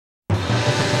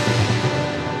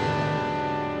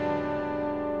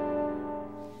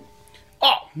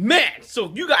Oh, man,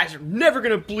 so you guys are never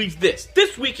gonna believe this.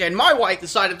 This weekend, my wife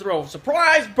decided to throw a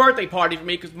surprise birthday party for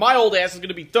me because my old ass is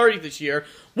gonna be 30 this year.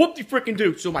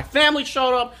 Whoop-de-frickin-do. So my family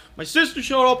showed up, my sister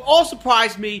showed up, all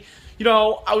surprised me. You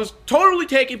know, I was totally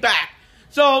taken back.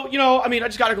 So, you know, I mean, I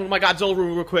just gotta go to my Godzilla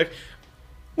room real quick.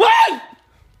 What?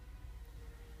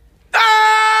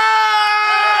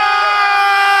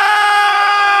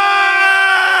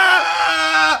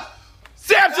 Ah!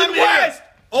 Samson West!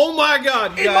 Oh my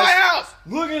God, you In guys. my house!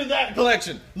 Look at that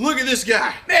collection. Look at this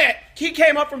guy. Man, he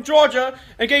came up from Georgia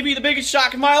and gave me the biggest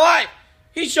shock of my life.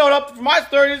 He showed up for my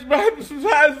 30s. I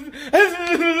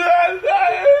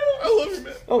love you,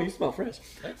 man. Oh, you smell fresh.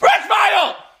 Fresh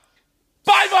vinyl!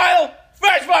 Fine vinyl!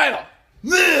 Fresh vinyl!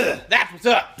 That's what's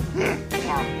up.